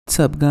What's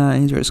up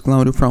guys, here's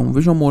Claudio from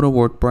Visual Modo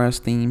WordPress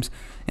themes,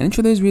 and in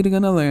today's video we're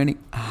gonna learn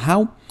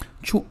how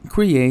to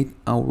create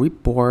a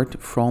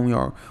report from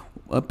your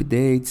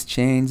updates,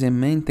 changes and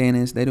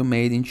maintenance that you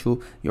made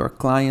into your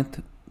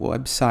client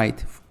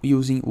website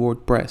using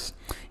WordPress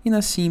in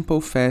a simple,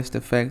 fast,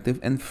 effective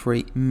and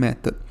free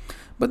method.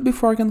 But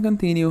before I can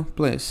continue,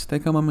 please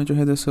take a moment to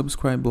hit the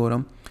subscribe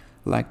button,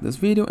 like this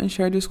video and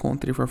share this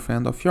content for a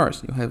friend of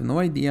yours. You have no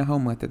idea how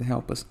much it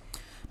helps us,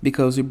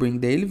 because we bring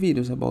daily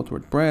videos about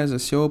WordPress,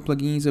 SEO,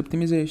 plugins,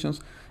 optimizations,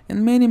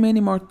 and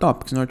many more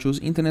topics in order to choose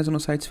international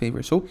sites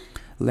favor. So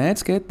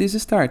let's get this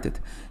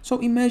started. So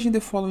imagine the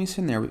following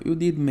scenario. You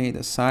did made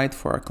a site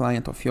for a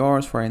client of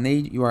yours,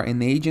 you are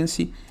an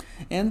agency,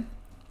 and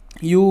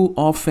you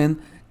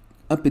often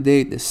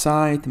update the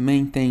site,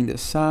 maintain the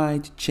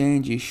site,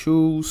 change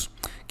issues,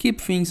 keep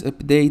things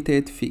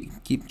updated,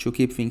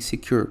 keep things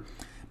secure.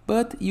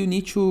 But you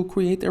need to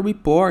create a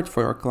report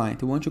for your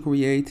client. You want to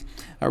create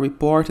a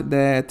report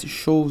that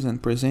shows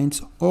and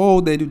presents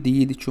all that you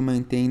did to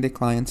maintain the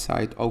client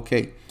site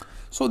okay.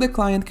 So the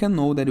client can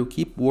know that you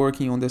keep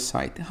working on the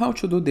site. How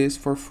to do this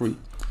for free?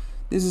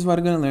 This is what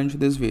we're going to learn in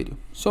this video.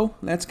 So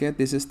let's get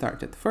this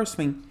started. First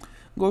thing,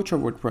 go to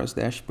your WordPress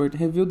dashboard,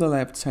 review the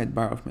left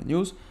sidebar of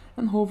menus,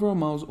 and hover your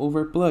mouse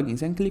over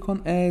plugins and click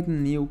on add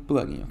new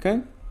plugin,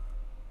 okay?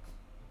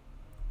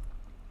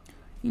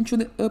 Into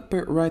the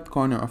upper right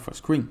corner of your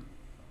screen.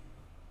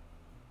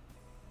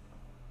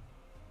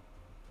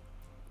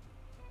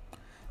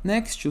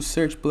 Next to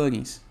search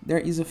plugins, there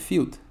is a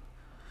field.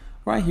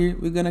 Right here,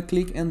 we're gonna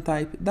click and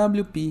type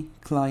WP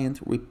Client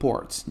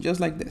Reports,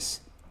 just like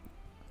this.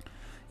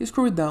 You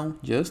scroll down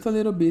just a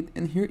little bit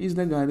and here is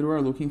the guide we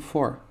are looking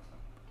for.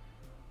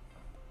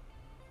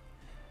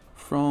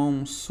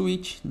 From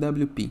Switch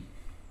WP.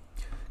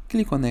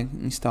 Click on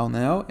Install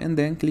Now and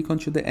then click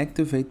onto the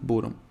Activate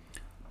button.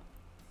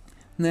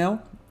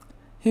 Now,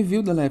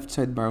 review the left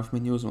sidebar of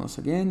menus once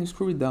again,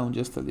 scroll down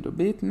just a little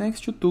bit.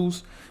 Next to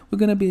Tools, we're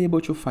going to be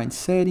able to find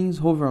Settings,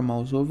 hover our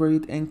mouse over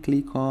it and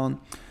click on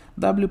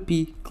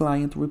WP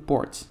Client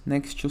Reports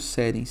next to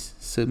Settings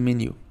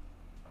submenu.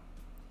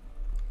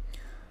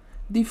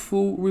 The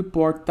full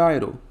report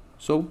title,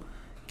 so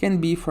can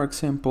be for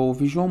example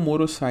Visual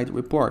Modo Site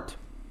Report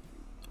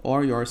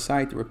or your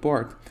site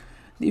report.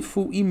 The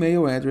full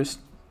email address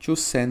to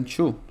send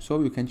to,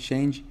 so you can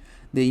change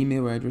the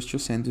email address to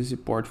send this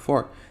report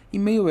for.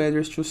 Email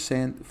address to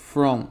send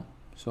from,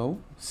 so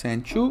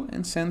send to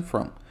and send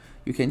from.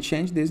 You can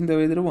change this in the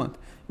way that you want.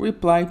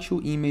 Reply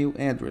to email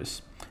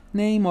address.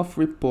 Name of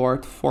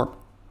report for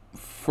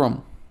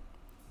from.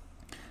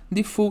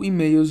 The full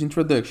email's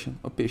introduction,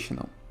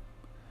 optional.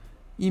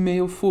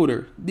 Email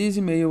footer. This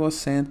email was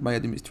sent by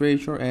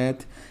administrator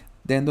at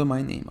then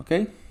domain name,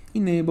 okay?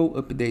 Enable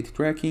update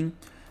tracking.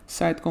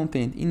 Site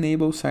content.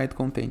 Enable site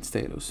content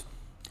status.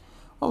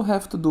 All you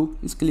have to do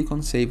is click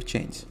on Save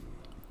Change.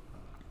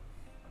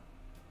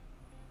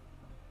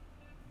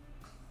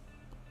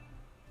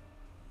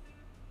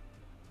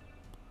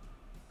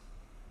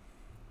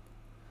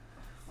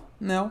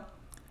 Now,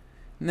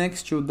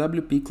 next to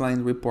WP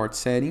Client Report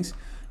Settings,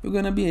 you're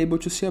going to be able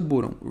to see a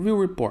button, View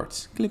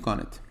Reports. Click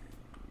on it.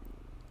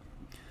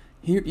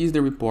 Here is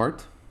the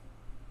report,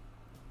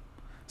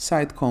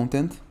 site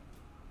content,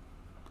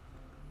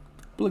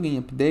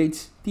 plugin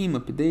updates, theme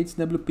updates,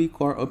 WP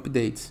core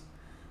updates.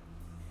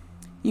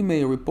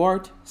 Email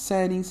report,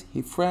 settings,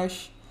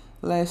 refresh,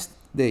 last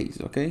days,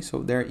 okay?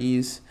 So there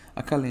is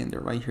a calendar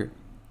right here.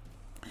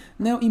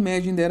 Now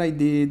imagine that I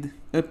did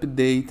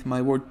update my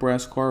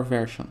WordPress core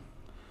version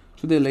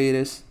to the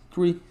latest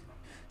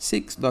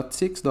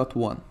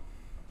 3.6.6.1.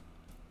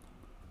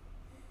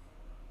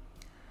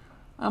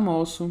 I'm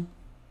also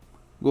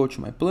go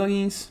to my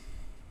plugins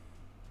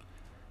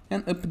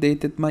and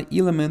updated my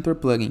Elementor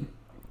plugin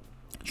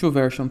to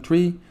version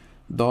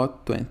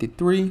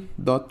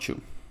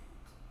 3.23.2.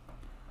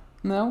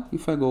 Now,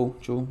 if I go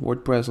to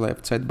WordPress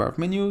left sidebar of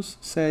menus,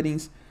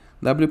 settings,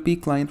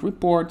 WP client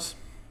reports,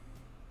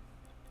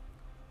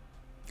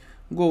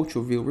 go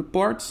to view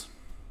reports,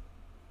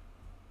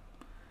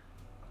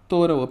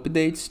 total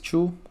updates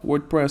to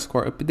WordPress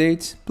core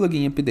updates,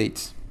 plugin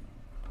updates.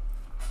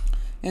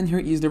 And here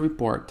is the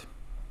report.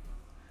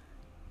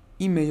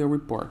 Email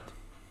report.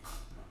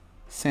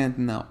 Send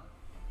now.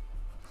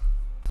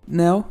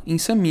 Now, in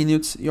some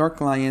minutes, your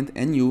client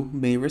and you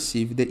may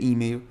receive the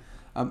email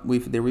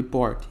with the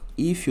report.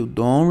 If you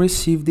don't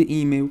receive the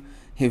email,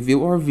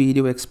 review our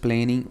video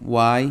explaining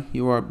why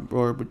your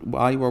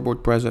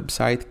WordPress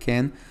website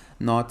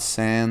cannot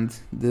send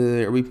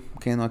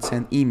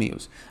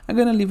emails. I'm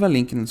gonna leave a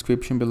link in the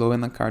description below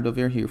and a card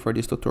over here for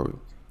this tutorial.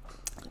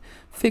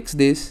 Fix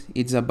this.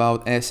 It's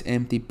about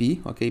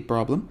SMTP, okay,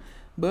 problem,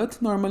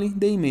 but normally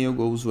the email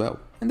goes well,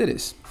 and it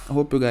is. I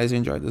hope you guys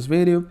enjoyed this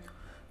video.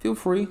 Feel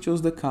free to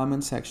use the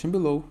comment section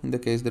below in the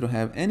case that you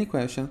have any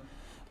question.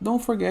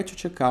 Don't forget to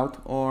check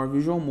out our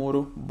Visual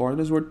Modo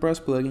Borderless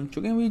WordPress plugin to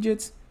gain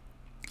widgets,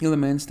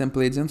 elements,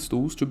 templates, and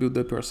tools to build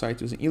up your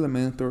site using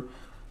Elementor,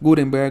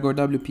 Gutenberg, or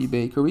WP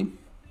Bakery.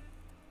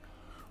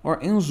 Or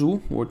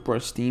Enzu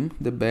WordPress theme,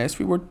 the best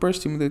free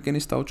WordPress theme that can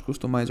install to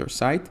customize your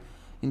site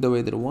in the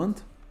way that you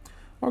want.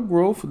 Or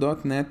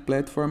Growth.net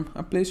platform,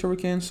 a place where you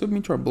can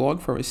submit your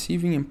blog for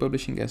receiving and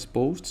publishing guest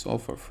posts, all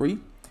for free.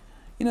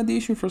 In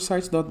addition, for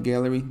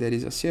Sites.gallery, that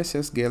is a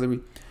CSS gallery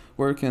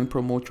where you can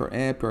promote your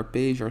app, your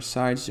page, your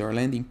sites, your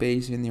landing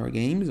page, and your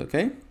games,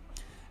 okay?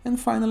 And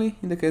finally,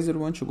 in the case that you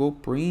want to go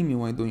premium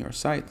when doing your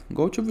site,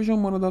 go to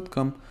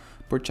visualmodo.com,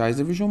 purchase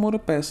the Visual Modo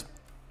Pass,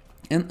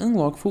 and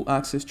unlock full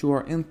access to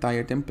our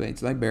entire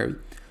templates library,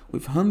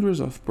 with hundreds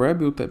of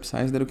pre-built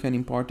websites that you can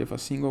import with a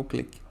single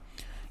click.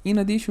 In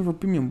addition, for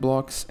premium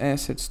blocks,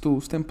 assets,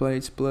 tools,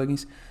 templates,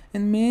 plugins,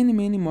 and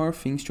many more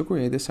things to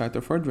create the site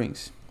of our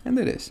dreams. And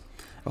that is.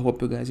 I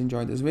hope you guys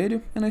enjoyed this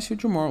video, and I see you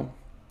tomorrow.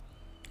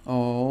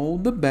 All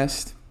the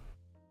best!